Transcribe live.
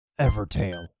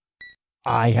Evertale.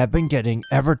 I have been getting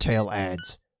Evertale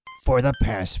ads for the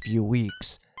past few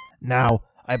weeks. Now,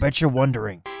 I bet you're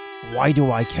wondering, why do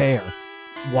I care?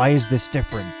 Why is this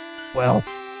different? Well,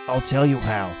 I'll tell you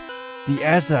how. The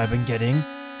ads that I've been getting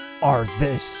are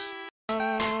this.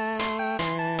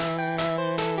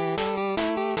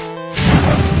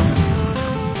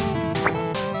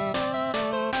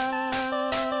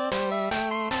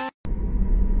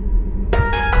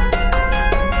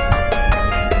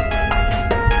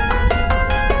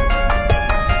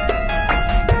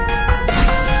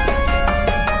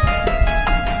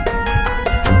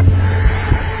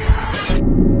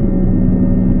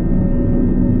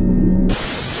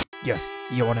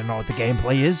 You wanna know what the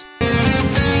gameplay is?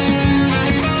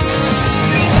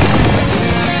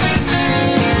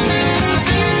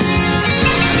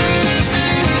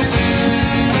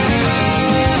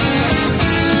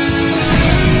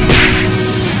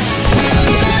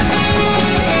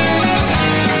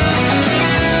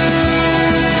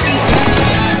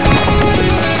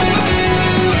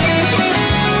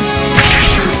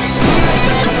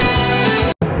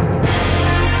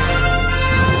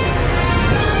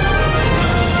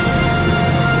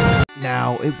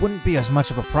 Now, it wouldn't be as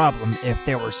much of a problem if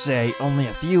there were, say, only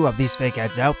a few of these fake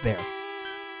ads out there.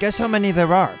 Guess how many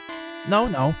there are?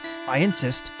 No, I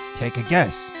insist, take a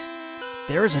guess.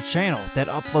 There is a channel that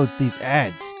uploads these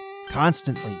ads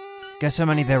constantly. Guess how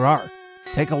many there are?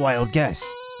 Take a wild guess.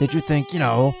 Did you think,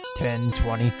 10,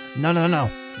 20?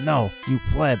 No, you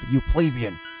pleb, you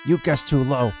plebeian. You guessed too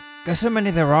low. Guess how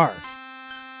many there are?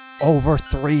 Over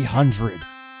 300.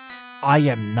 I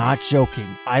am not joking.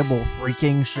 I will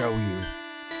freaking show you.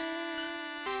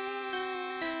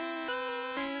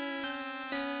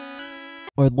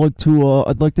 I'd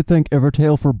like to thank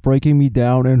Evertale for breaking me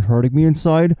down and hurting me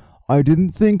inside. I didn't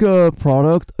think a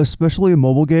product, especially a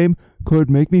mobile game,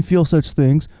 could make me feel such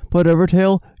things, but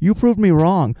Evertale, you proved me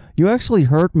wrong. You actually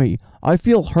hurt me. I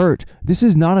feel hurt. This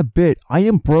is not a bit. I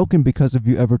am broken because of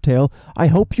you, Evertale. I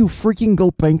hope you freaking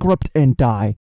go bankrupt and die.